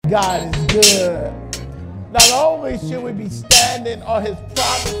God is good. Not only should we be standing on his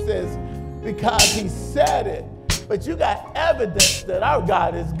promises because he said it, but you got evidence that our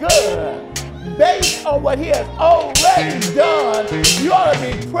God is good. Based on what he has already done, you ought to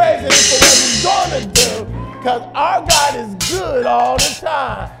be praising him for what he's going to do, because our God is good all the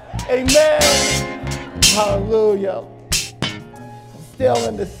time. Amen. Hallelujah. Still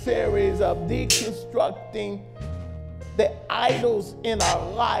in the series of deconstructing the idols in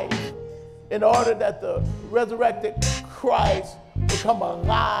our life in order that the resurrected Christ will come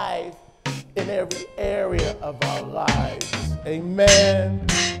alive in every area of our lives. Amen.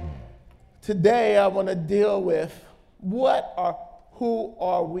 Today I want to deal with who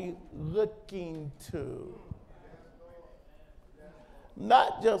are we looking to?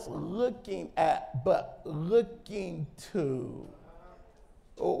 Not just looking at, but looking to.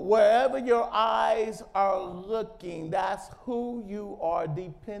 Wherever your eyes are looking, that's who you are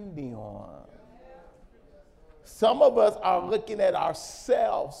depending on. Some of us are looking at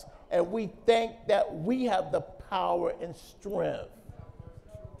ourselves and we think that we have the power and strength.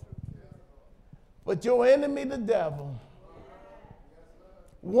 But your enemy, the devil,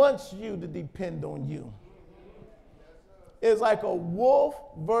 wants you to depend on you. It's like a wolf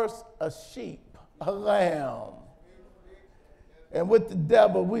versus a sheep, a lamb. And with the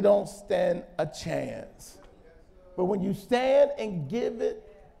devil, we don't stand a chance. But when you stand and give it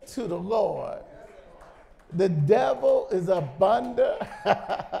to the Lord, the devil is up under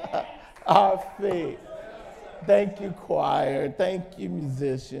our feet. Thank you, choir. Thank you,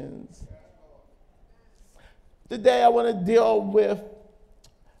 musicians. Today I want to deal with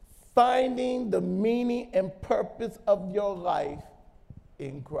finding the meaning and purpose of your life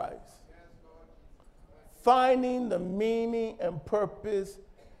in Christ. Finding the meaning and purpose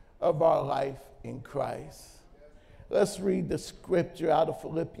of our life in Christ. Let's read the scripture out of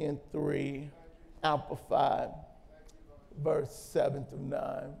Philippians 3, Amplified, verse 7 through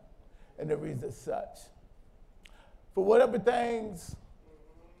 9. And it reads as such. For whatever things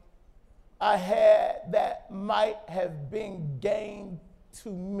I had that might have been gained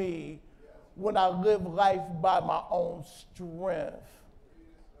to me when I lived life by my own strength.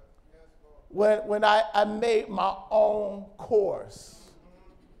 When I made my own course.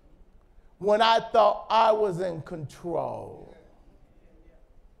 When I thought I was in control.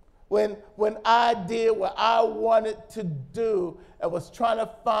 When I did what I wanted to do and was trying to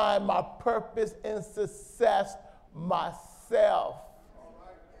find my purpose and success myself.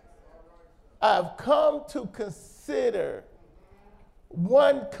 I've come to consider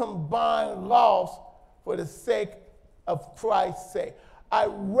one combined loss for the sake of Christ's sake. I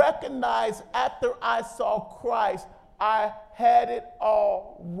recognize after I saw Christ, I had it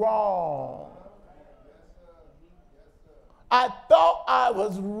all wrong. I thought I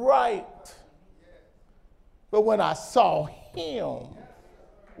was right. But when I saw him,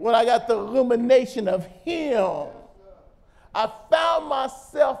 when I got the illumination of him, I found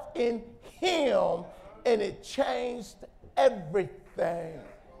myself in him, and it changed everything.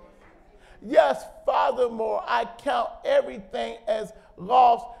 Yes, furthermore, I count everything as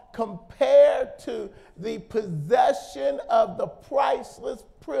lost compared to the possession of the priceless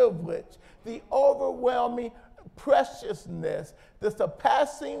privilege, the overwhelming preciousness, the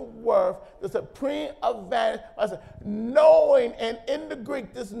surpassing worth, the supreme advantage. Knowing, and in the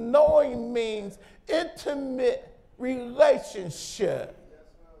Greek, this knowing means intimate relationship.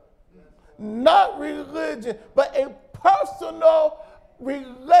 Not religion, but a personal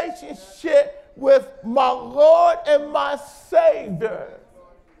relationship with my Lord and my Savior,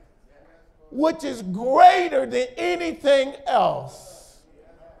 which is greater than anything else.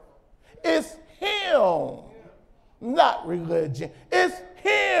 It's him, not religion. It's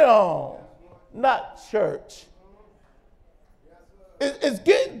him, not church. It's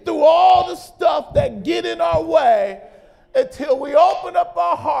getting through all the stuff that get in our way until we open up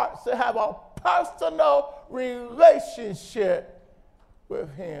our hearts to have a personal relationship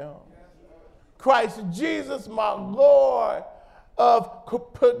with him. Christ Jesus, my Lord, of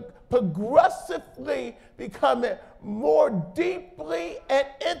progressively becoming more deeply and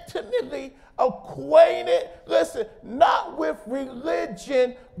intimately acquainted, listen, not with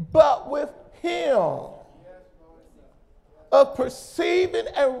religion, but with him. Of perceiving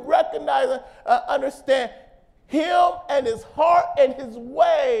and recognizing, understand him and his heart and his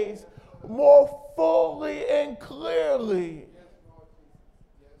ways more fully and clearly.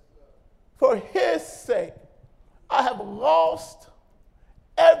 For his sake, I have lost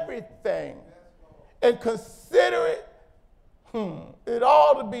everything and consider it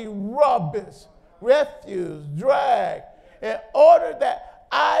all to be rubbish, refuse, drag, in order that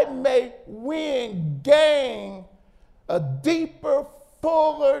I we gain a deeper,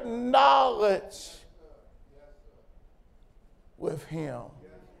 fuller knowledge with him,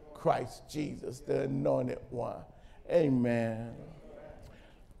 Christ Jesus, the anointed one. Amen.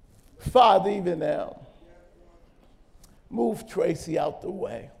 Father, even now, move Tracy out the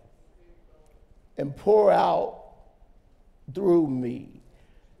way and pour out through me.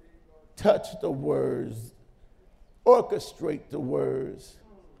 Touch the words, orchestrate the words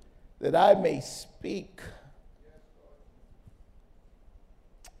that I may speak,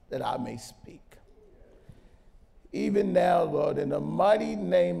 Even now, Lord, in the mighty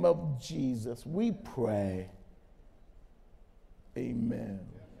name of Jesus, we pray. Amen.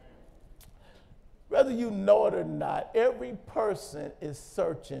 Whether you know it or not, every person is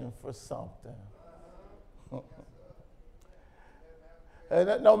searching for something.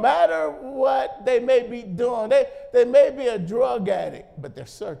 And no matter what they may be doing, they may be a drug addict, but they're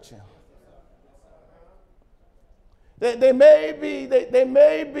searching. They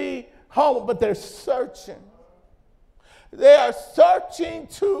may be home, but they're searching. They are searching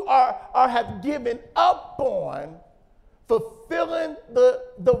to or have given up on fulfilling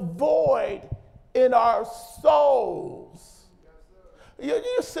the void in our souls.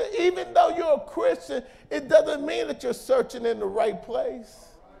 You see, even though you're a Christian, it doesn't mean that you're searching in the right place.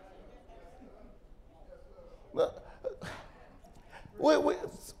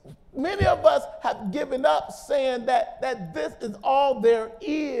 Many of us have given up saying that this is all there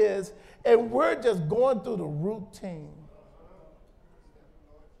is, and we're just going through the routine.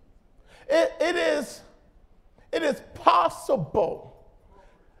 It is possible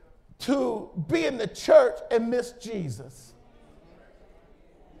to be in the church and miss Jesus.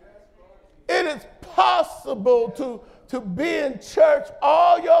 It is possible to be in church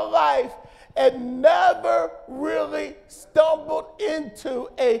all your life and never really stumbled into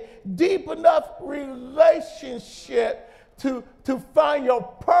a deep enough relationship to find your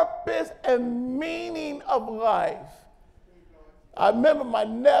purpose and meaning of life. I remember my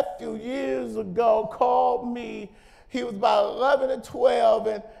nephew years ago called me. He was about 11 or 12,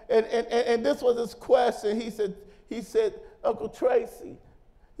 and this was his question. He said, Uncle Tracy,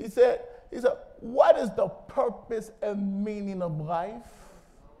 he said, what is the purpose and meaning of life?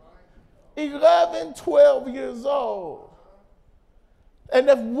 11, 12 years old. And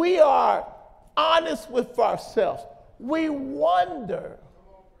if we are honest with ourselves, we wonder.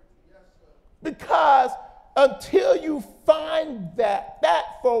 Because until you find that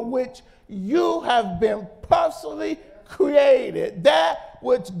for which you have been personally created, that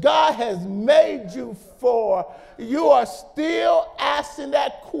which God has made you for, you are still asking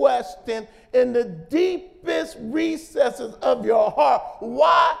that question in the deepest recesses of your heart.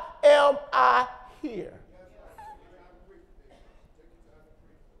 Why am I here?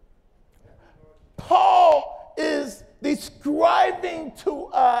 Paul is describing to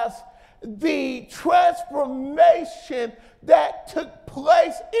us the transformation that took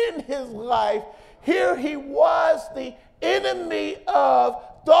place in his life. Here he was the enemy of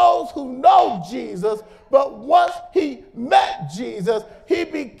those who know Jesus, but once he met Jesus, he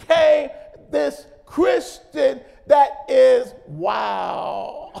became this Christian that is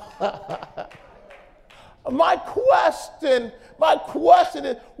wow. My question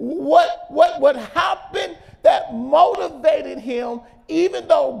is, what happened that motivated him, even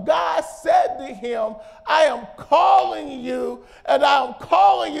though God said to him, I am calling you, and I am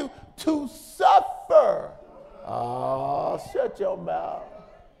calling you to suffer. Oh, shut your mouth.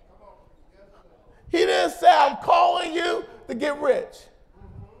 He didn't say, I'm calling you to get rich.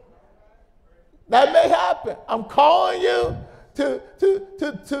 That may happen. I'm calling you to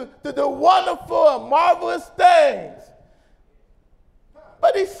do wonderful and marvelous things.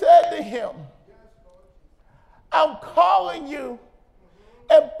 But he said to him, I'm calling you.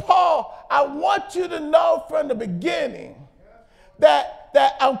 And Paul, I want you to know from the beginning that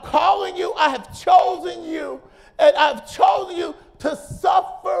I'm calling you, I have chosen you, and I've chosen you to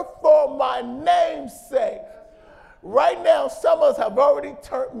suffer for my name's sake. Right now, some of us have already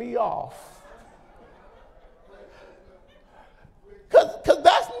turned me off. Because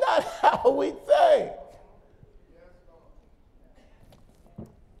that's not how we think.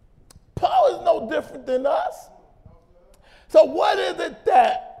 Paul is no different than us. So what is it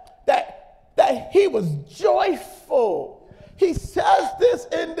that he was joyful? He says this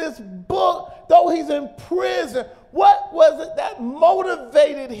in this book, though he's in prison. What was it that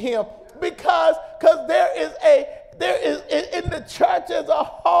motivated him? Because there is in the church as a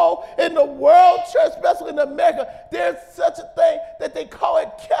whole, in the world church, especially in America, there's such a thing that they call it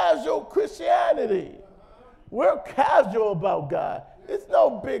casual Christianity. We're casual about God. It's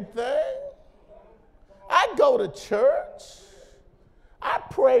no big thing. I go to church. I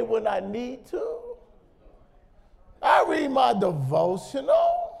pray when I need to. I read my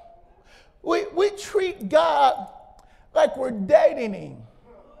devotional. We treat God like we're dating him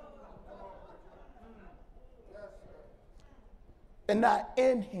and not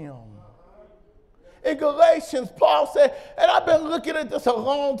in him. In Galatians, Paul said, and I've been looking at this a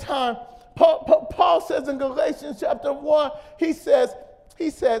long time. Paul says in Galatians chapter 1, he says,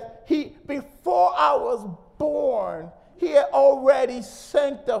 before I was born, he had already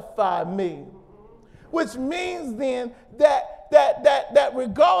sanctified me. Which means then that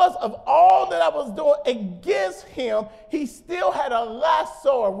regardless of all that I was doing against him, he still had a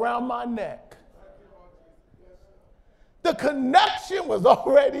lasso around my neck. The connection was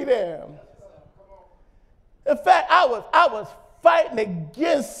already there. In fact, I was fighting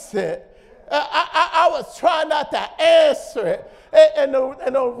against it. I was trying not to answer it. And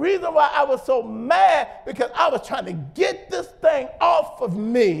the reason why I was so mad, because I was trying to get this thing off of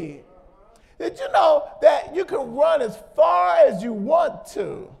me. Did you know that you can run as far as you want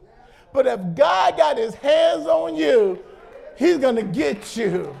to, but if God got his hands on you, he's going to get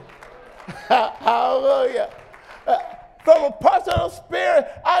you. Hallelujah. From a personal spirit,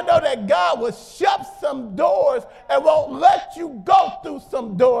 I know that God will shut some doors and won't let you go through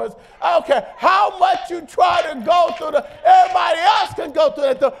some doors. I don't care how much you try to go through everybody else can go through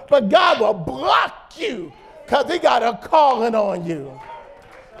that door, but God will block you because he got a calling on you.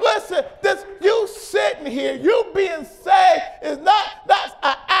 Listen, you sitting here, you being saved is not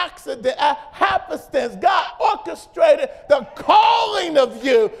an accident, a happenstance. God orchestrated the calling of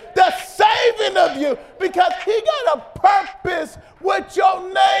you, the saving of you, because he got a purpose with your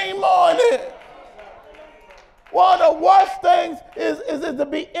name on it. One of the worst things is to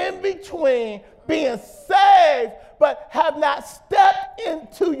be in between being saved but have not stepped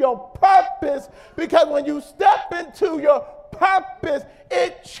into your purpose, because when you step into your purpose,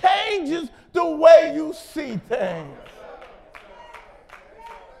 it changes the way you see things.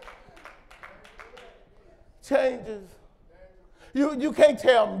 Changes. You can't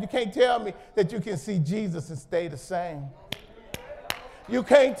tell me that you can see Jesus and stay the same. You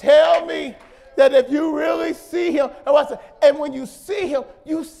can't tell me that if you really see him, and when you see him,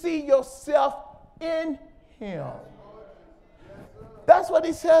 you see yourself in him. That's what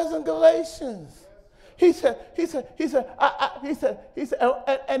he says in Galatians. He said,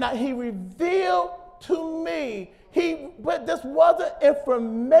 and he revealed to me. But this wasn't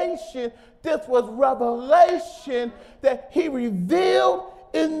information. This was revelation that he revealed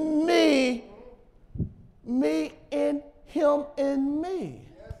in me in him in me.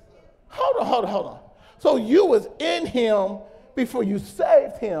 Hold on. So you was in him before you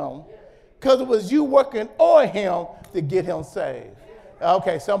saved him, because it was you working on him to get him saved.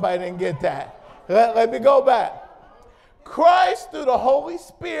 Okay, somebody didn't get that. Let me go back. Christ, through the Holy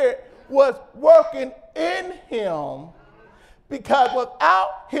Spirit, was working in him, because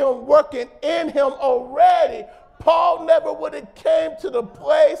without him working in him already, Paul never would have came to the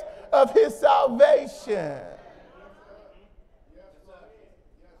place of his salvation.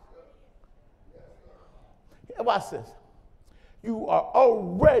 Watch this. You are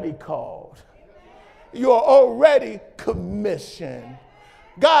already called. You are already commissioned.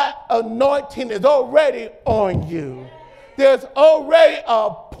 God's anointing is already on you. There's already an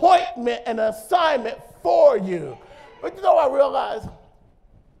appointment and assignment for you. But you know, I realize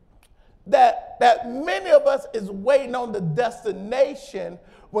that many of us is waiting on the destination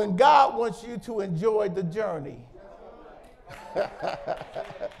when God wants you to enjoy the journey.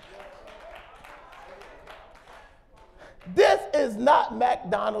 This is not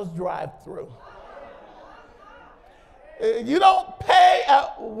McDonald's drive-thru. You don't pay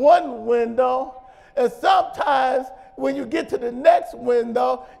at one window, and sometimes when you get to the next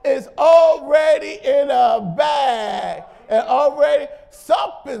window, it's already in a bag, and already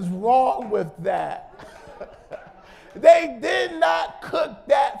something's wrong with that. They did not cook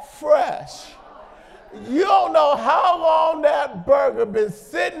that fresh. You don't know how long that burger been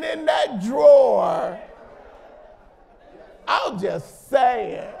sitting in that drawer. I'm just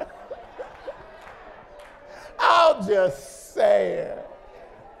saying. I'll just say it.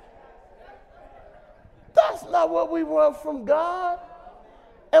 That's not what we want from God.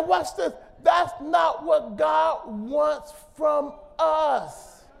 And watch this. That's not what God wants from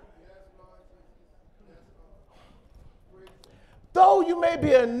us. Though you may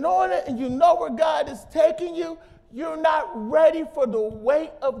be anointed and you know where God is taking you, you're not ready for the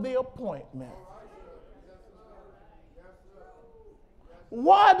weight of the appointment.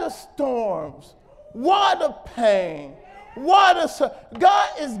 Why the storms? Why the pain? God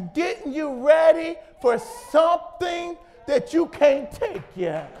is getting you ready for something that you can't take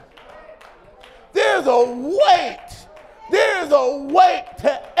yet. There's a weight. There's a weight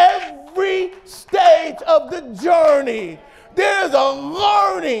to every stage of the journey. There's a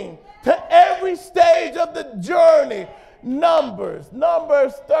learning to every stage of the journey. Numbers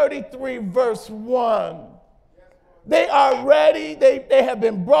 33, verse 1. They are ready. They have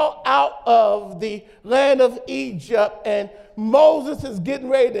been brought out of the land of Egypt, and Moses is getting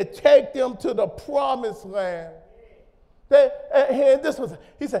ready to take them to the promised land.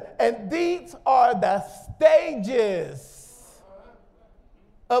 He said, and these are the stages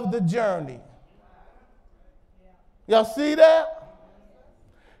of the journey. Y'all see that?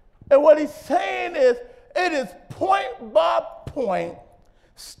 And what he's saying is, it is point by point,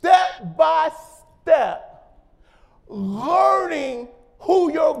 step by step, learning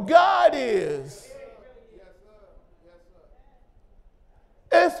who your God is.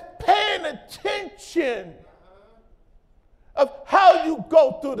 It's paying attention of how you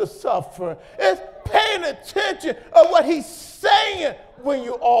go through the suffering. It's paying attention of what he's saying when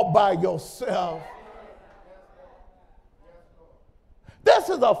you're all by yourself. This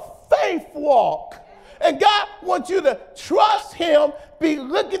is a faith walk. And God wants you to trust him, be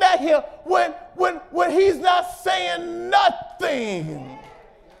looking at him when he's not saying nothing.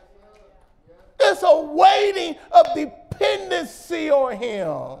 It's a waiting of dependency on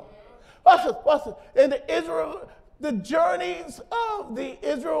him. Watch this. In the journeys of the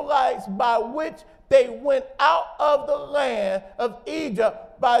Israelites by which they went out of the land of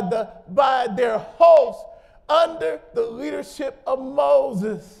Egypt by their hosts under the leadership of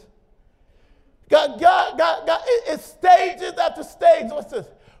Moses. God, it's stages after stages. What's this?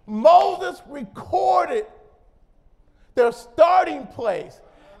 Moses recorded their starting place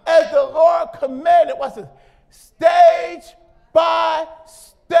as the Lord commanded. What's this? Stage by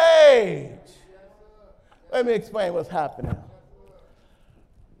stage. Let me explain what's happening.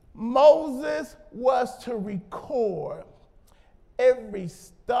 Moses was to record every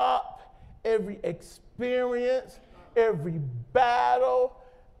stop, every experience, every battle,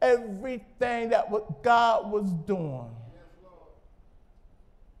 everything that what God was doing.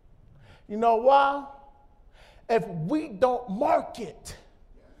 You know why? If we don't mark it,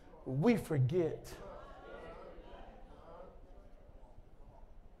 we forget.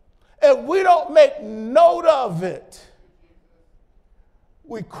 If we don't make note of it,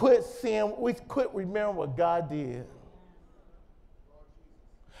 we quit seeing, we quit remembering what God did.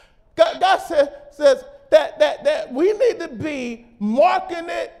 God says that we need to be marking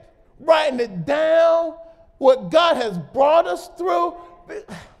it, writing it down, what God has brought us through.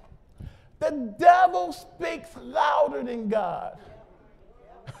 The devil speaks louder than God.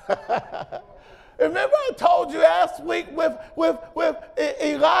 Remember I told you last week with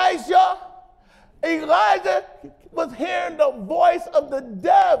Elijah? Elijah was hearing the voice of the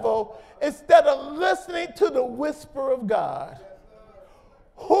devil instead of listening to the whisper of God.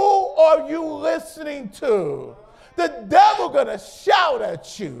 Who are you listening to? The devil gonna shout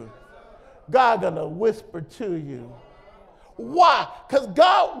at you. God gonna whisper to you. Why? Because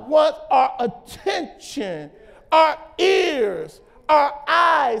God wants our attention, our ears, our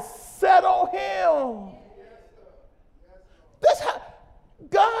eyes set on him.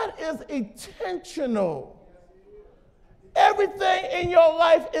 God is intentional. Everything in your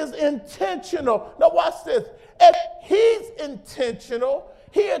life is intentional. Now watch this. If he's intentional,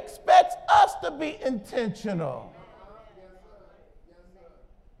 he expects us to be intentional.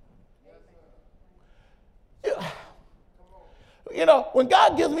 You know, when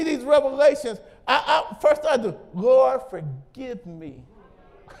God gives me these revelations, first I do, Lord, forgive me.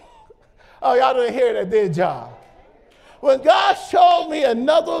 Oh, y'all didn't hear that, did y'all? When God showed me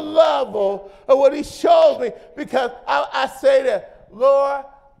another level of what he showed me, because I say that, Lord,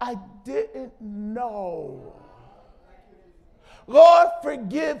 I didn't know. Lord,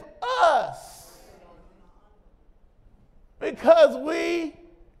 forgive us because we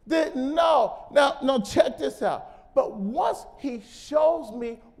didn't know. Now check this out. But once he shows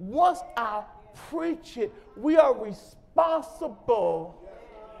me, once I preach it, we are responsible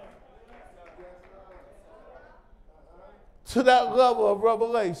to that level of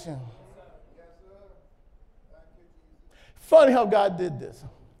revelation. Funny how God did this.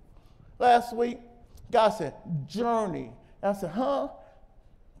 Last week, God said, journey. And I said, huh?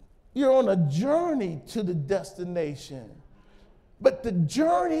 You're on a journey to the destination. But the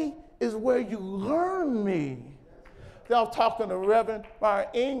journey is where you learn me. Then I was talking to Reverend Byron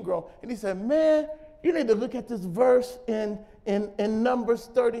Ingram, and he said, man, you need to look at this verse in Numbers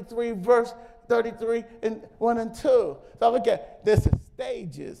 33, verse 33, and 1 and 2. So I look at this is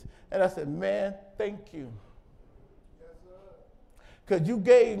stages. And I said, man, thank you. Because you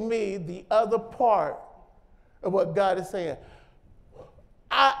gave me the other part of what God is saying.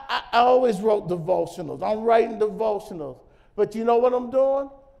 I always wrote devotionals. I'm writing devotionals. But you know what I'm doing?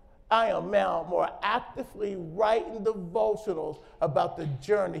 I am now more actively writing devotionals about the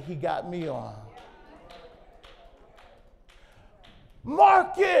journey he got me on.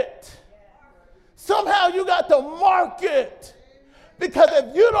 Mark it. Somehow you got to mark it. Because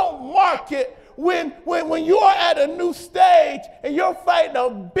if you don't mark it, when you are at a new stage and you're fighting a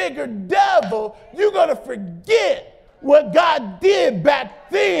bigger devil, you're going to forget what God did back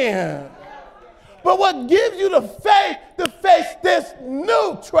then. But what gives you the faith to face this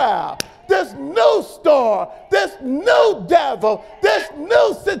new trial, this new storm, this new devil, this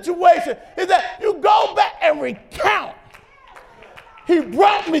new situation is that you go back and recount. He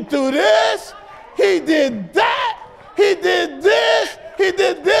brought me through this. He did that. He did this. He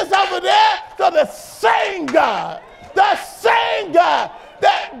did this over there. So the same God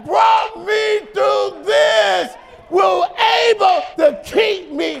that brought me through this will able to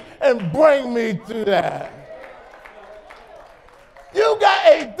keep me and bring me through that. You got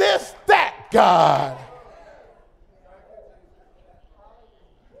a this, that God.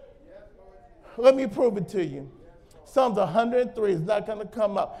 Let me prove it to you. Psalms 103 is not going to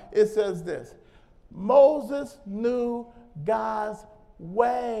come up. It says this. Moses knew God's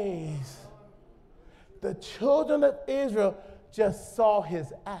ways. The children of Israel just saw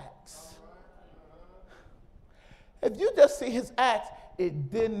his acts. If you just see his acts,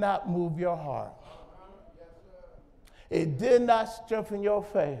 it did not move your heart. It did not strengthen your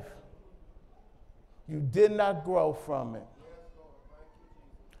faith. You did not grow from it.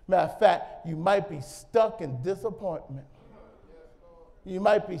 Matter of fact, you might be stuck in disappointment. You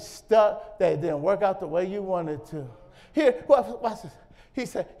might be stuck that it didn't work out the way you wanted to. Here, watch this. He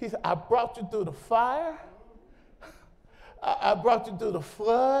said, I brought you through the fire. I brought you through the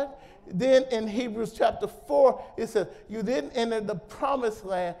flood. Then in Hebrews chapter 4, it says, you didn't enter the promised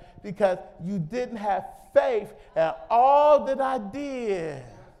land because you didn't have faith, and all that I did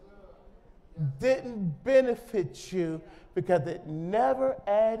didn't benefit you because it never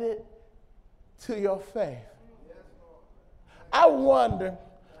added to your faith. I wonder,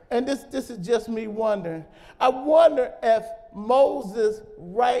 and this is just me wondering, I wonder if Moses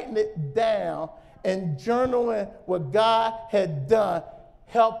writing it down and journaling what God had done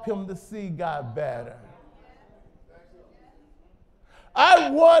helped him to see God better. I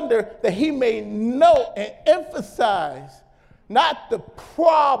wonder that he may note and emphasize not the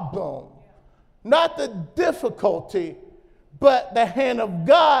problem, not the difficulty, but the hand of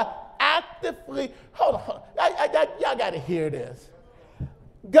God actively. Hold on. Y'all got to hear this.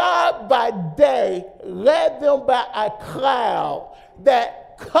 God by day led them by a cloud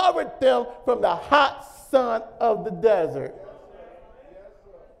that covered them from the hot sun of the desert.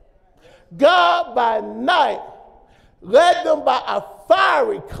 God by night led them by a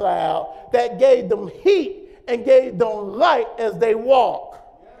fiery cloud that gave them heat and gave them light as they walked.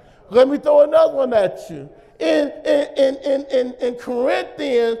 Let me throw another one at you. In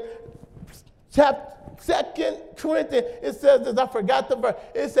Corinthians, chapter 2 Corinthians, it says this, I forgot the verse.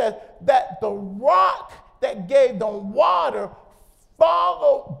 It says that the rock that gave them water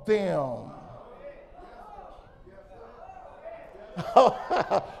followed them.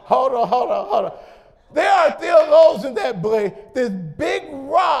 Hold on. There are theologians that believe this big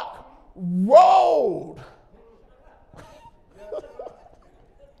rock rolled.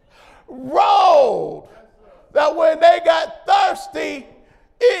 That when they got thirsty,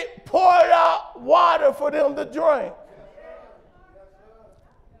 it poured out water for them to drink.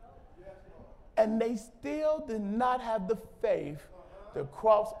 And they still did not have the faith to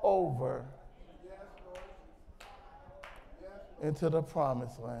cross over into the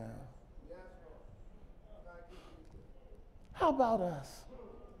promised land. How about us?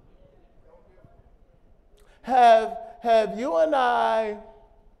 Have you and I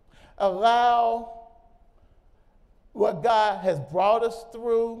allowed what God has brought us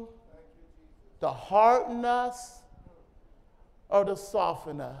through to harden us or to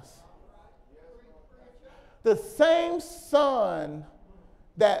soften us? The same sun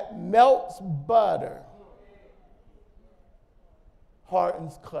that melts butter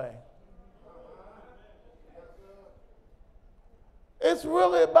hardens clay. It's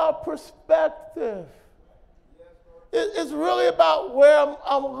really about perspective. It's really about where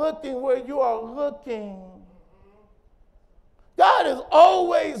I'm looking, where you are looking. God is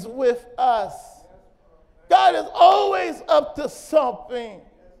always with us. God is always up to something.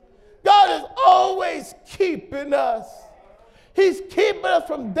 God is always keeping us. He's keeping us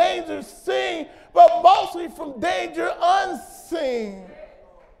from danger seen, but mostly from danger unseen.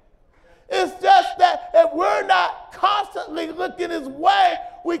 It's just that if we're not constantly looking his way,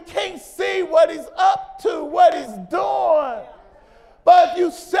 we can't see what he's up to, what he's doing. But if you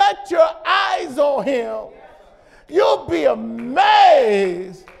set your eyes on him, you'll be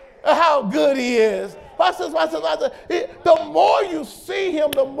amazed at how good he is. Watch this. The more you see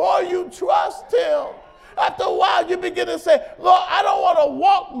him, the more you trust him. After a while, you begin to say, Lord, I don't want to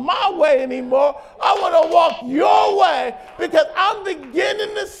walk my way anymore. I want to walk your way, because I'm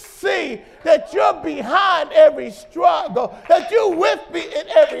beginning to see that you're behind every struggle, that you're with me in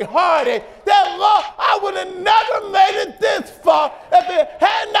every heartache. That, Lord, I would have never made it this far if it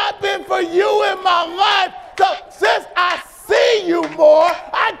had not been for you in my life. So since I see you more,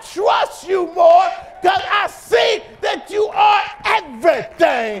 I trust you more, because I see that you are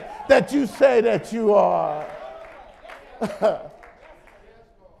everything that you say that you are.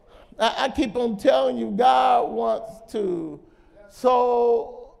 I keep on telling you, God wants to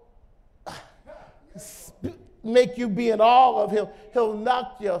make you be in awe of him. He'll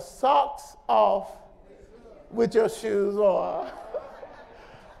knock your socks off with your shoes on.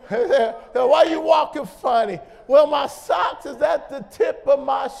 So why are you walking funny? Well, my socks is at the tip of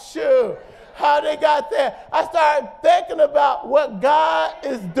my shoe. How they got there? I started thinking about what God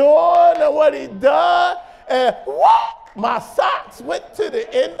is doing and what he done, and what? My socks went to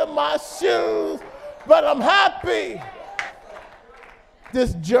the end of my shoes, but I'm happy.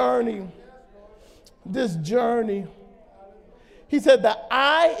 This journey. He said the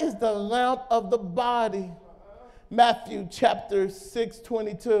eye is the lamp of the body. Matthew chapter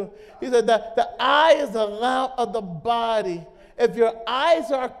 6:22. He said that the eye is the lamp of the body. If your eyes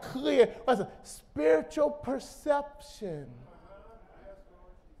are clear, what's it? Spiritual perception.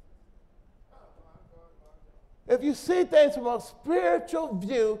 If you see things from a spiritual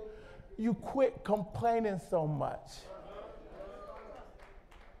view, you quit complaining so much.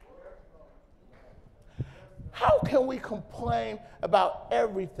 How can we complain about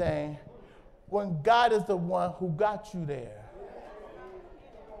everything when God is the one who got you there?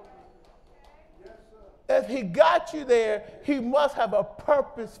 If he got you there, he must have a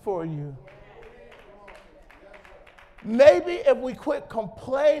purpose for you. Maybe if we quit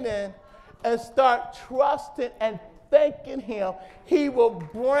complaining and start trusting and thanking him, he will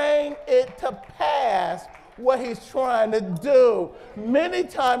bring it to pass what he's trying to do. Many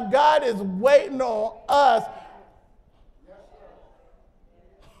times God is waiting on us.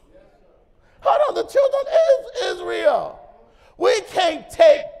 Hold on, the children of Israel. We can't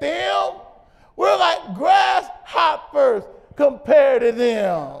take them. We're like grasshoppers compared to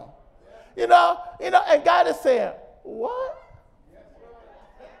them. You know, and God is saying, what?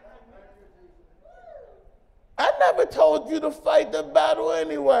 I never told you to fight the battle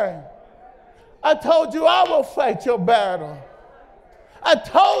anyway. I told you I will fight your battle. I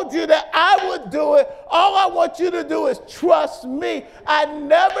told you that I would do it. All I want you to do is trust me. I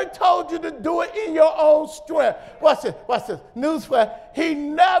never told you to do it in your own strength. Watch this. Newsflash. He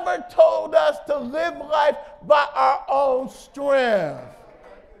never told us to live life by our own strength.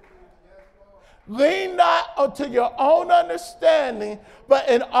 Lean not unto your own understanding, but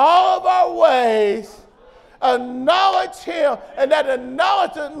in all of our ways, acknowledge him. And that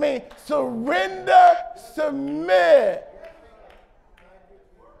acknowledgement means surrender, submit.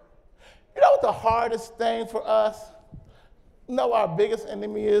 You know what the hardest thing for us? You know what our biggest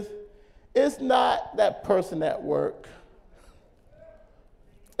enemy is? It's not that person at work.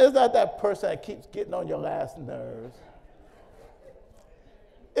 It's not that person that keeps getting on your last nerves.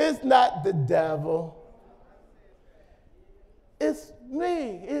 It's not the devil. It's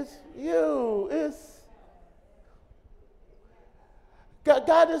me. It's you.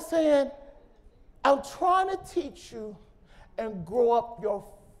 God is saying, I'm trying to teach you and grow up your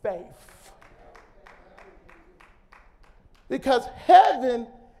faith. Because heaven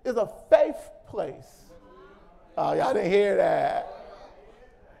is a faith place. Oh, y'all didn't hear that.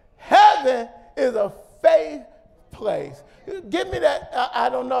 Heaven is a faith place. Give me that. I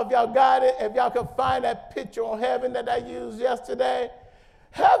don't know if y'all got it. If y'all can find that picture on heaven that I used yesterday.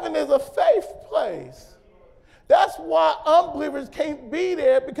 Heaven is a faith place. That's why unbelievers can't be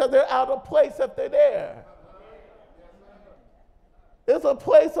there, because they're out of place if they're there. It's a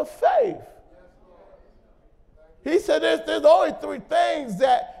place of faith. He said there's only three things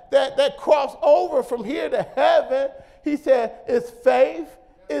that cross over from here to heaven. He said it's faith,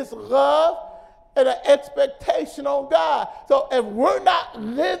 it's love, and an expectation on God. So if we're not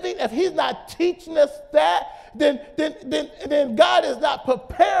living, if he's not teaching us that, then God is not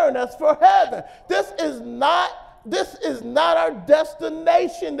preparing us for heaven. This is not this is not our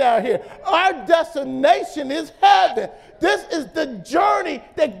destination down here. Our destination is heaven. This is the journey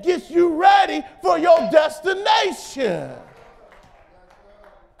that gets you ready for your destination.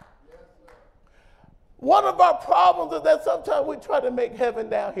 One of our problems is that sometimes we try to make heaven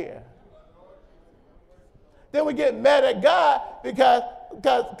down here. Then we get mad at God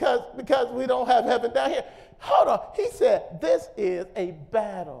because we don't have heaven down here. Hold on. He said, this is a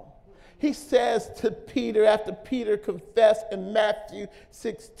battle. He says to Peter, after Peter confessed in Matthew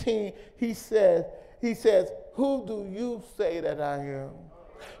 16, he says, who do you say that I am?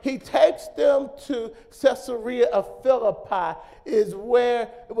 He takes them to Caesarea of Philippi, is where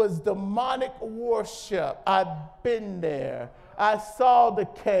it was demonic worship. I've been there. I saw the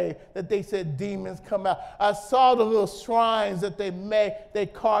cave that they said demons come out. I saw the little shrines that they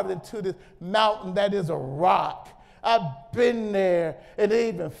carved into this mountain that is a rock. I've been there, and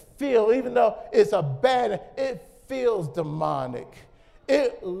it even though it's abandoned, it feels demonic.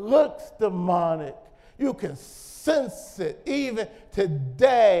 It looks demonic. You can sense it even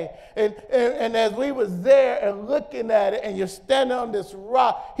today. And as we was there and looking at it, and you're standing on this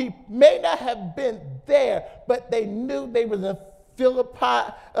rock, he may not have been there, but they knew they was in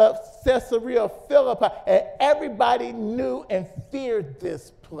Philippi, Caesarea of Philippi, and everybody knew and feared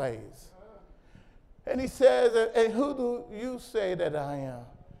this place. And he says, and who do you say that I am?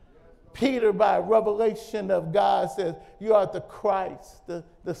 Peter, by revelation of God, says, you are the Christ,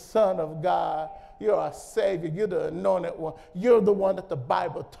 the Son of God. You're our Savior. You're the anointed one. You're the one that the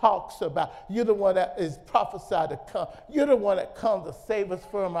Bible talks about. You're the one that is prophesied to come. You're the one that comes to save us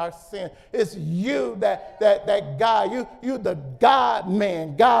from our sin. It's you that God, you the God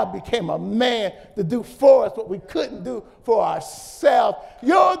man. God became a man to do for us what we couldn't do for ourselves.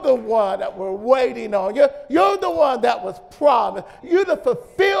 You're the one that we're waiting on. You're the one that was promised. You're the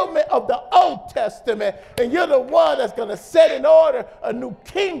fulfillment of the Old Testament, and you're the one that's going to set in order a new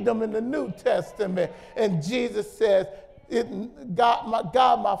kingdom in the New Testament. And Jesus says, God,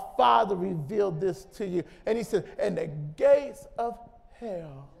 my Father revealed this to you. And he says, and the gates of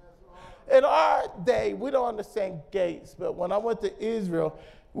hell. In our day, we don't understand gates, but when I went to Israel,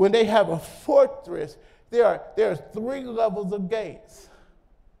 when they have a fortress, there's 3 levels of gates.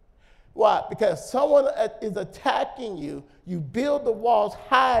 Why? Because someone is attacking you, you build the walls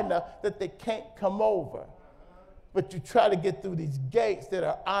high enough that they can't come over. But you try to get through these gates that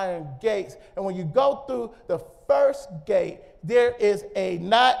are iron gates. And when you go through the first gate, there is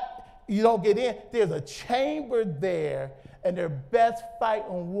you don't get in, there's a chamber there, and their best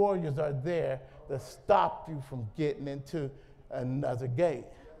fighting warriors are there to stop you from getting into another gate.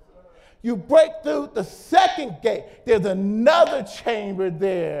 You break through the second gate, there's another chamber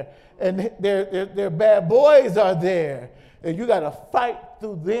there, and their bad boys are there. And you got to fight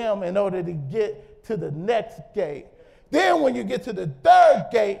through them in order to get to the next gate. Then when you get to the third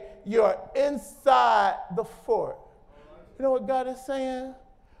gate, you're inside the fort. You know what God is saying?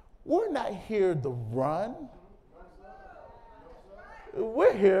 We're not here to run.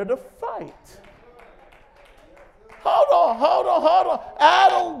 We're here to fight. Hold on.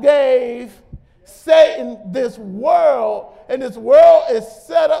 Adam gave Satan this world, and this world is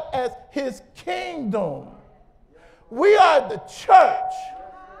set up as his kingdom. We are the church,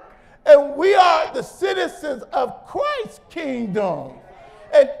 and we are the citizens of Christ's kingdom.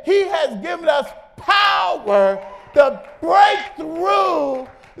 And he has given us power to break through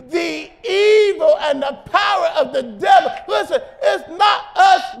the evil and the power of the devil. Listen, it's not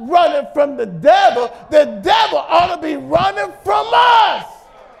us running from the devil. The devil ought to be running from us.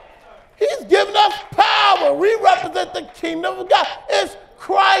 He's given us power. We represent the kingdom of God. It's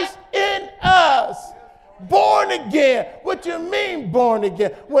Christ in us. Born again. What you mean born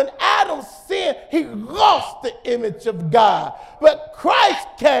again? When Adam sinned, he lost the image of God. But Christ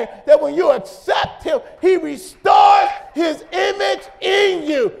came that when you accept him, he restores his image in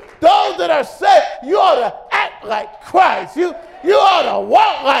you. Those that are saved, you ought to act like Christ. You ought to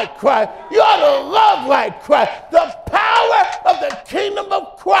walk like Christ. You ought to love like Christ. The power of the kingdom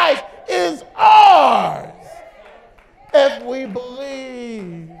of Christ is ours if we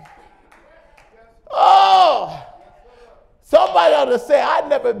believe. Oh, somebody ought to say, I've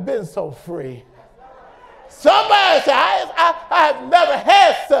never been so free. Somebody say, I have never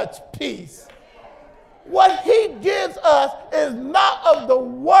had such peace. What he gives us is not of the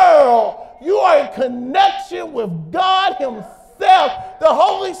world. You are in connection with God himself. The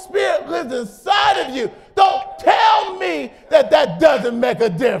Holy Spirit lives inside of you. Don't tell me that doesn't make a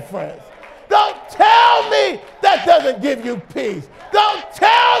difference. Don't tell me that doesn't give you peace. Don't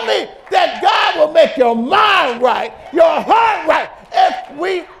tell me that God will make your mind right, your heart right, if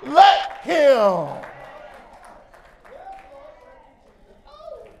we let him.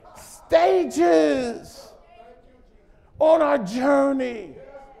 changes on our journey.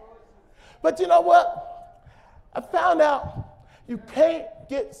 But you know what? I found out you can't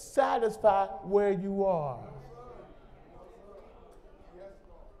get satisfied where you are.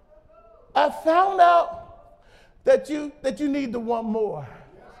 I found out that you need to want more.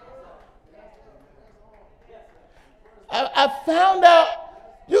 I found out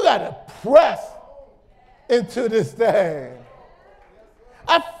you got to press into this thing.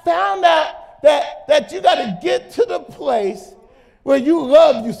 I found out that you got to get to the place where you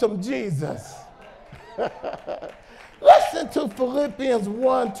love you some Jesus. Listen to Philippians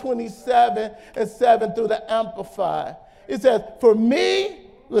 1:27 and 7 through the Amplified. It says, for me,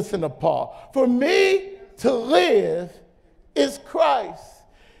 listen to Paul, for me to live is Christ.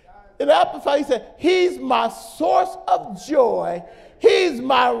 In the Amplified, he said, he's my source of joy. He's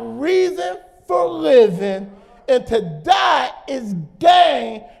my reason for living. And to die is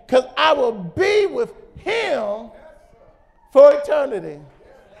gain because I will be with him for eternity.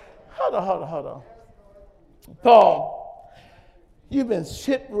 Hold on. Paul, you've been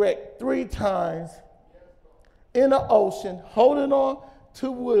shipwrecked 3 times in the ocean, holding on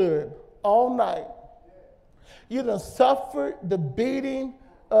to wood all night. You done suffered the beating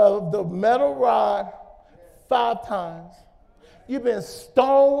of the metal rod 5 times. You've been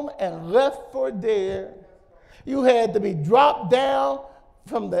stoned and left for dead. You had to be dropped down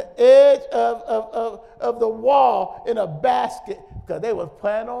from the edge of the wall in a basket because they was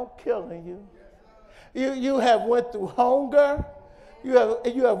planning on killing you. You have went through hunger. You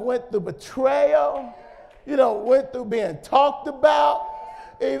have went through betrayal. You know, went through being talked about.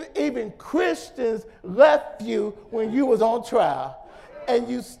 Even Christians left you when you was on trial. And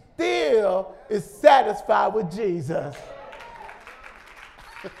you still is satisfied with Jesus.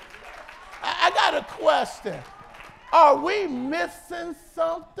 I got a question. Are we missing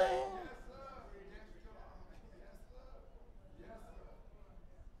something?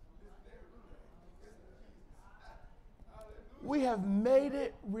 We have made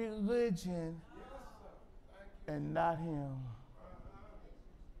it religion and not him.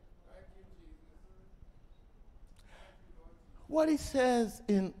 What he says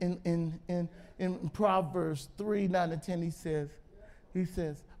in Proverbs 3:9-10, he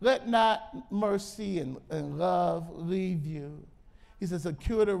says, let not mercy and love leave you. He says,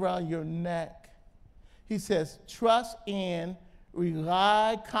 secure it around your neck. He says, trust in,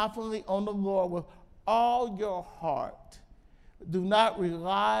 rely confidently on the Lord with all your heart. Do not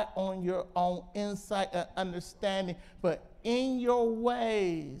rely on your own insight and understanding, but in your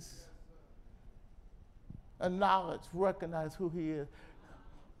ways, acknowledge, recognize who he is.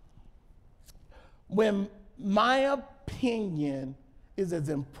 When my opinion is as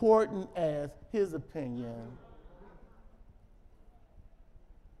important as his opinion,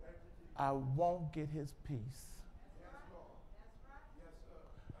 I won't get his peace.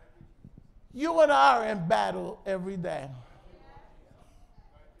 You and I are in battle every day.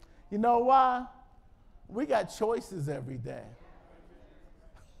 You know why? We got choices every day.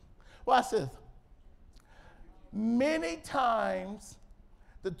 Watch this. Many times,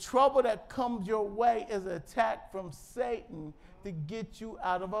 the trouble that comes your way is an attack from Satan to get you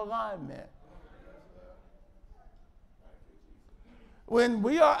out of alignment. When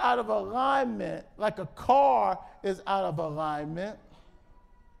we are out of alignment, like a car is out of alignment,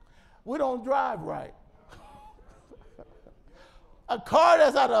 we don't drive right. A car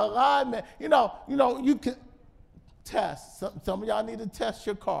that's out of alignment, you know, you can test. Some of y'all need to test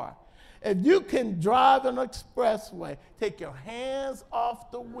your car. If you can drive an expressway, take your hands off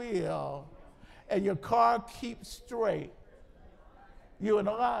the wheel, and your car keeps straight, you're in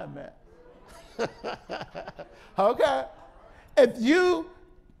alignment. Okay? If you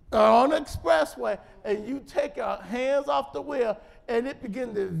are on an expressway and you take your hands off the wheel and it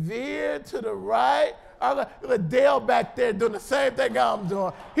begins to veer to the right, Dale back there doing the same thing I'm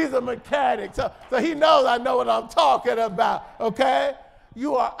doing. He's a mechanic, so he knows I know what I'm talking about, okay?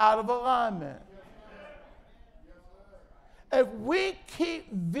 You are out of alignment. If we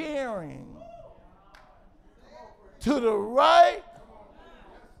keep veering to the right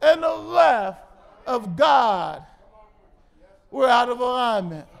and the left of God, we're out of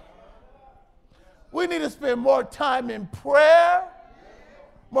alignment. We need to spend more time in prayer,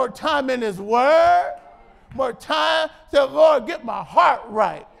 more time in his word, more time to, Lord, get my heart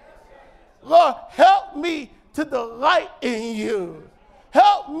right. Lord, help me to delight in you.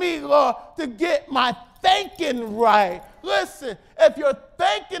 Help me, Lord, to get my thinking right. Listen, if your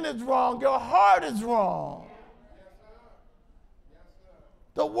thinking is wrong, your heart is wrong.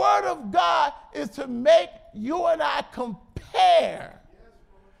 The word of God is to make you and I compare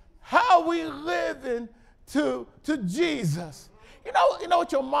how are we living to Jesus? You know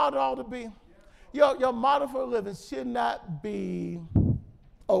what your motto ought to be? Your motto for a living should not be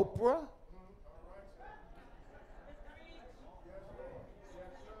Oprah.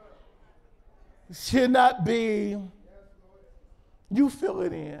 Should not be you fill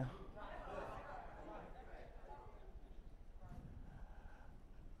it in.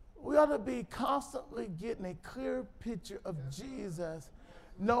 We ought to be constantly getting a clear picture of Jesus,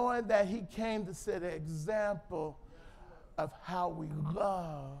 knowing that he came to set an example of how we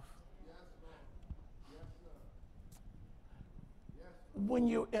love. When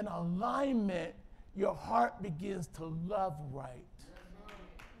you're in alignment, your heart begins to love right.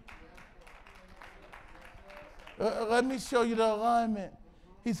 Let me show you the alignment.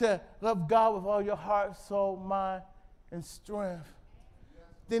 He said, love God with all your heart, soul, mind, and strength.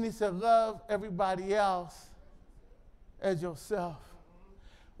 Then he said, love everybody else as yourself,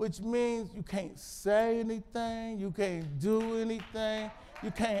 which means you can't say anything, you can't do anything,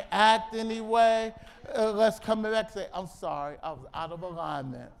 you can't act any way. Let's come back and say, I'm sorry, I was out of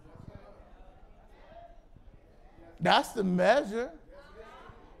alignment. That's the measure.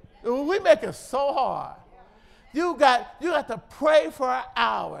 We make it so hard. You got to pray for an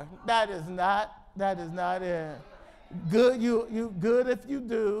hour. That is not it. Good, you good if you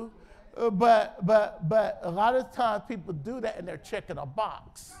do, but a lot of times people do that and they're checking a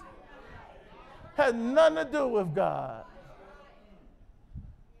box. Has nothing to do with God.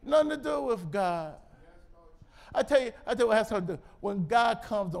 Nothing to do with God. I tell you what has something to do. When God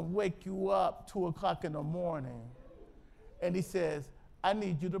comes and wake you up 2 o'clock in the morning, and he says, I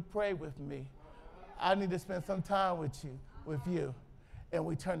need you to pray with me. I need to spend some time with you. And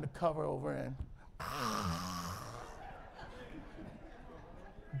we turn the cover over and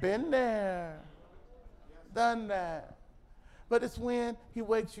been there, done that. But it's when he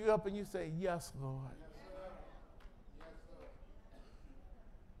wakes you up and you say, yes, Lord.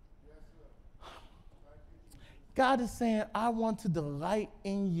 God is saying, I want to delight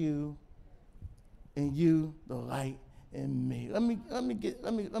in you, and you delight in me. Let me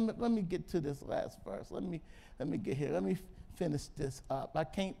get to this last verse. Let me get here. Let me finish this up. I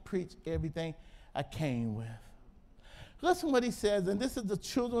can't preach everything I came with. Listen what he says, and this is the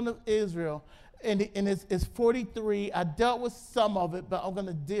children of Israel, and it's 43. I dealt with some of it, but I'm going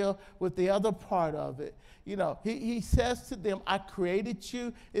to deal with the other part of it. You know, he says to them, I created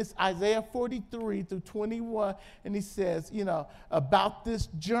you. It's Isaiah 43 through 21, and he says, you know, about this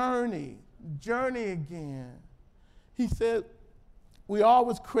journey again. He said, we all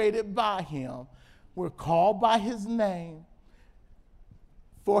was created by him. We're called by his name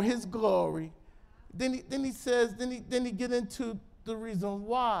for his glory. Then he get into the reason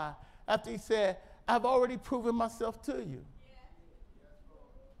why. After he said, I've already proven myself to you.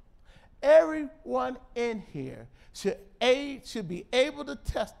 Everyone in here should be able to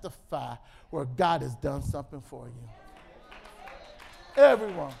testify where God has done something for you.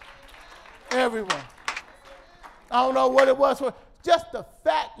 Everyone. I don't know what it was for. Just the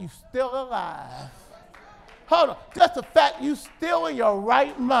fact you're still alive. Hold on. Just the fact you're still in your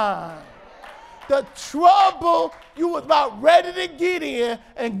right mind. The trouble you was about ready to get in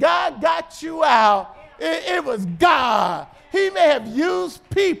and God got you out. It was God. He may have used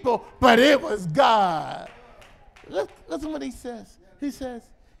people, but it was God. Listen what he says. He says,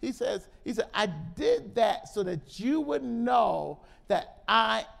 I did that so that you would know that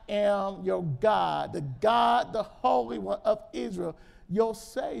I am your God, the Holy One of Israel, your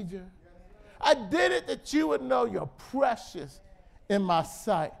Savior. I did it that you would know you're precious in my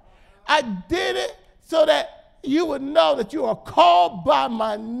sight. I did it so that you would know that you are called by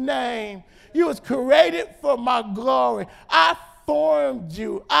my name. You was created for my glory. I formed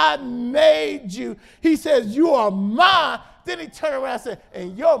you. I made you. He says, you are mine. Then he turned around and said,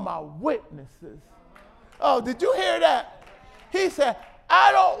 and you're my witnesses. Oh, did you hear that? He said,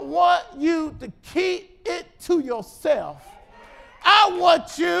 I don't want you to keep it to yourself. I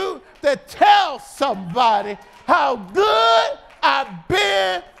want you to tell somebody how good I've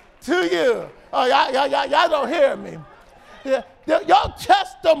been to you. Oh, y'all don't hear me. Yeah, your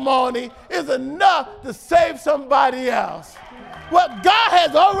testimony is enough to save somebody else. What God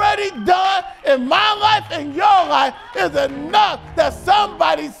has already done in my life and your life is enough that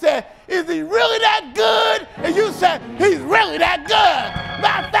somebody said, is he really that good? And you said, he's really that good.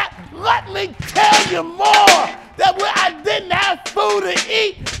 Matter of fact, let me tell you more. That when I didn't have food to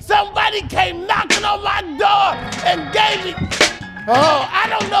eat, somebody came knocking on my door and gave me. Oh, I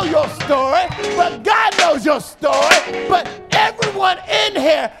don't know your story, but God knows your story. But everyone in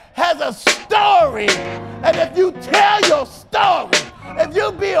here has a story. And if you tell your story, If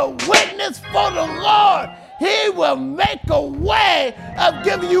you be a witness for the Lord, he will make a way of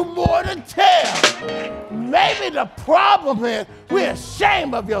giving you more to tell. Maybe the problem is we're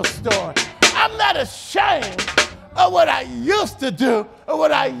ashamed of your story. I'm not ashamed of what I used to do or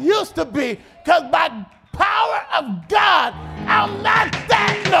what I used to be, because by power of God, I'm not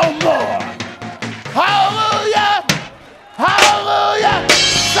that no more. Hallelujah! Hallelujah!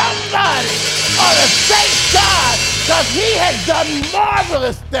 Somebody ought to thank God, because he has done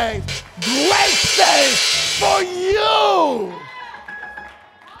marvelous things, great things for you.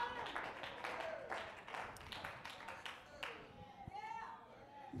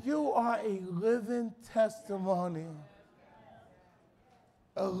 You are a living testimony,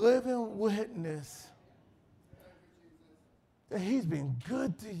 a living witness that he's been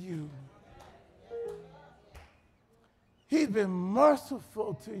good to you. He's been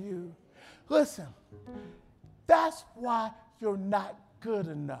merciful to you. Listen, that's why you're not good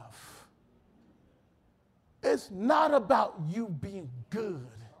enough. It's not about you being good.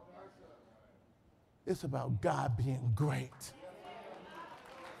 It's about God being great.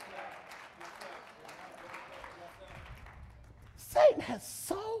 Satan has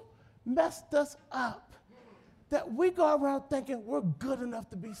so messed us up that we go around thinking we're good enough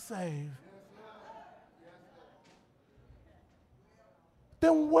to be saved.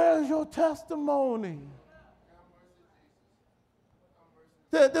 Then where's your testimony?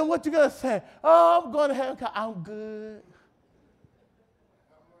 Then what you gonna say? Oh, I'm going to heaven because I'm good.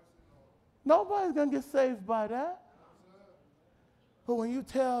 Nobody's gonna get saved by that. But when you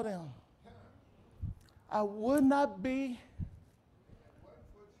tell them, I would not be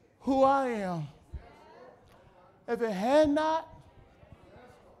who I am if it had not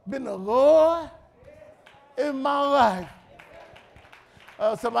been the Lord in my life.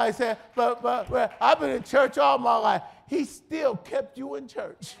 Somebody said, but I've been in church all my life. He still kept you in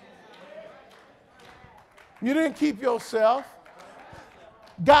church. You didn't keep yourself.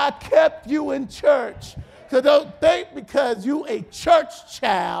 God kept you in church. So don't think because you a church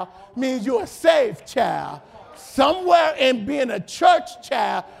child means you're a saved child. Somewhere in being a church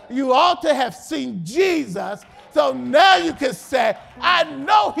child, you ought to have seen Jesus. So now you can say, I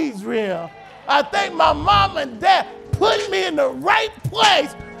know he's real. I think my mom and dad put me in the right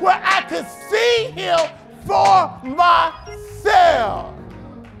place where I could see him for myself.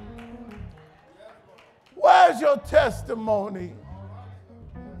 Where's your testimony?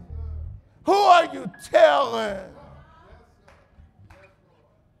 Who are you telling?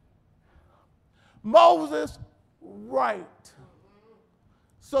 Moses, write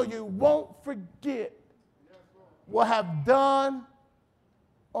so you won't forget what I've done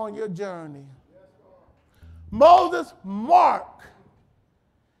on your journey. Moses, mark.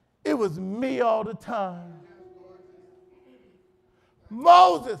 It was me all the time.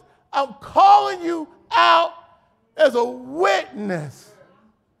 Moses, I'm calling you out as a witness.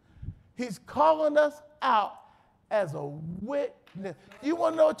 He's calling us out as a witness. You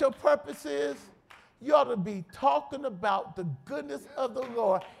want to know what your purpose is? You ought to be talking about the goodness of the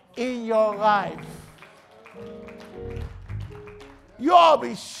Lord in your life. You ought to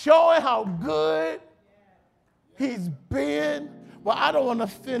be showing how good he's been. Well, I don't want to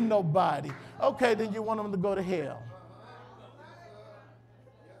offend nobody. Okay, then you want them to go to hell.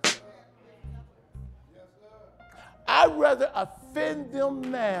 I'd rather offend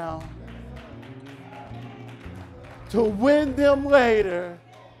them now to win them later.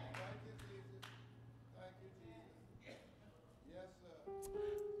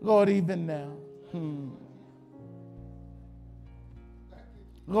 Lord, even now.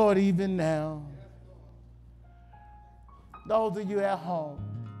 Lord, even now. Those of you at home,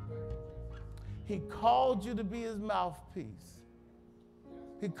 he called you to be his mouthpiece.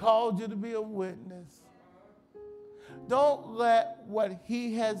 He called you to be a witness. Don't let what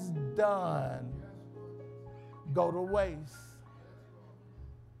he has done go to waste.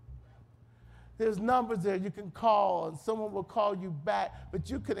 There's numbers there you can call and someone will call you back, but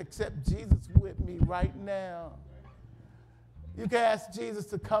you can accept Jesus with me right now. You can ask Jesus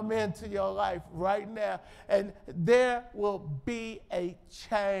to come into your life right now, and there will be a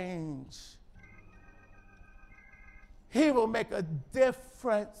change. He will make a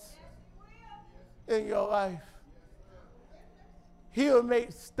difference in your life. He will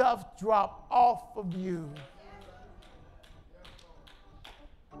make stuff drop off of you.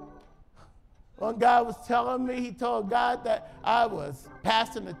 One guy was telling me, he told God that I was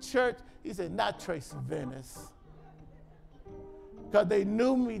pastoring a church. He said, not Tracy, Ventus. Because they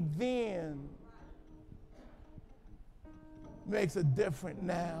knew me then. Makes a difference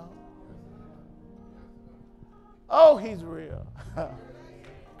now. Oh, he's real.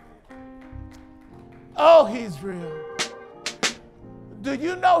 Oh, he's real. Do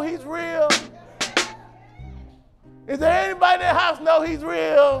you know he's real? Is there anybody in the house know he's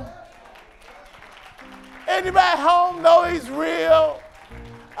real? Anybody at home know he's real?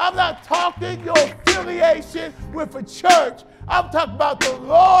 I'm not talking your affiliation with a church. I'm talking about the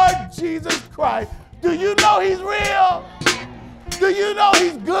Lord Jesus Christ. Do you know he's real? Do you know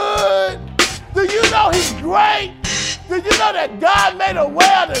he's good? Do you know he's great? Do you know that God made a way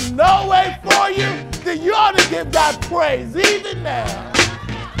out of no way for you? Then you ought to give God praise even now.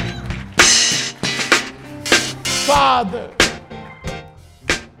 Father,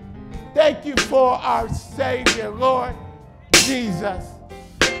 thank you for our Savior, Lord Jesus.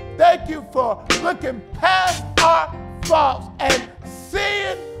 Thank you for looking past our faults and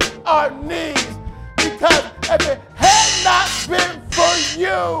seeing our needs. Because if it had not been for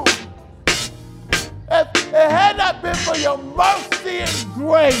you, if it had not been for your mercy and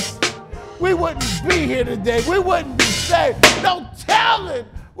grace, we wouldn't be here today. We wouldn't be saved. No telling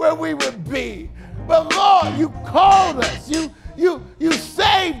where we would be. But Lord, you called us. You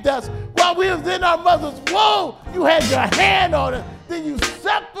saved us while we was in our mother's womb. You had your hand on us. Then you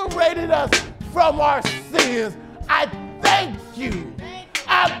separated us from our sins. I thank you.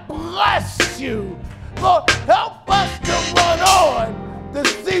 I bless you. Lord, help us to run on to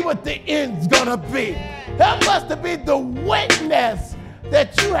see what the end's gonna be. Help us to be the witness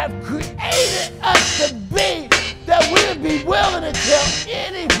that you have created us to be, that we'll be willing to tell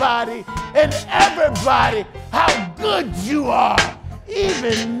anybody and everybody how good you are.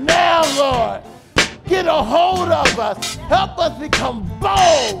 Even now, Lord, get a hold of us. Help us become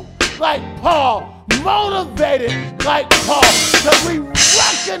bold like Paul, motivated like Paul, because we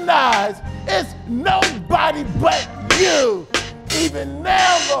recognize it's nobody but you. Even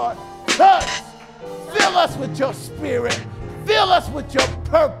now, Lord, touch, fill us with your spirit, fill us with your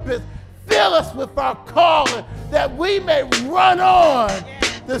purpose, fill us with our calling, that we may run on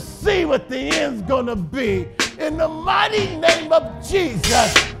to see what the end's gonna be. In the mighty name of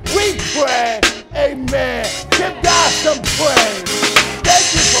Jesus, we pray, amen. Give God some praise.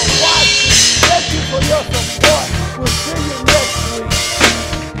 Thank you for watching. Thank you for your support. We'll see you next week.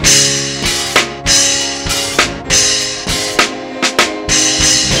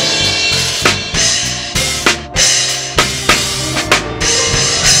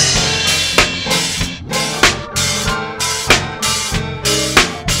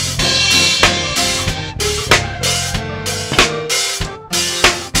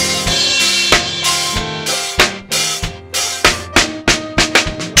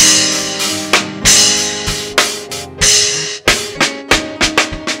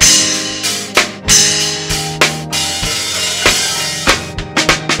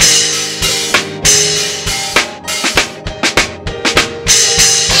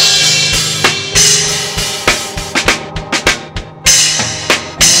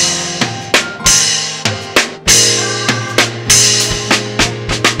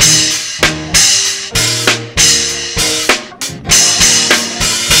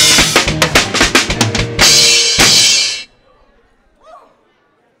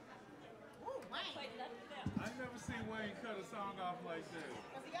 I've never seen Wayne cut a song off like that.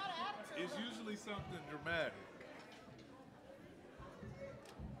 It's usually something dramatic.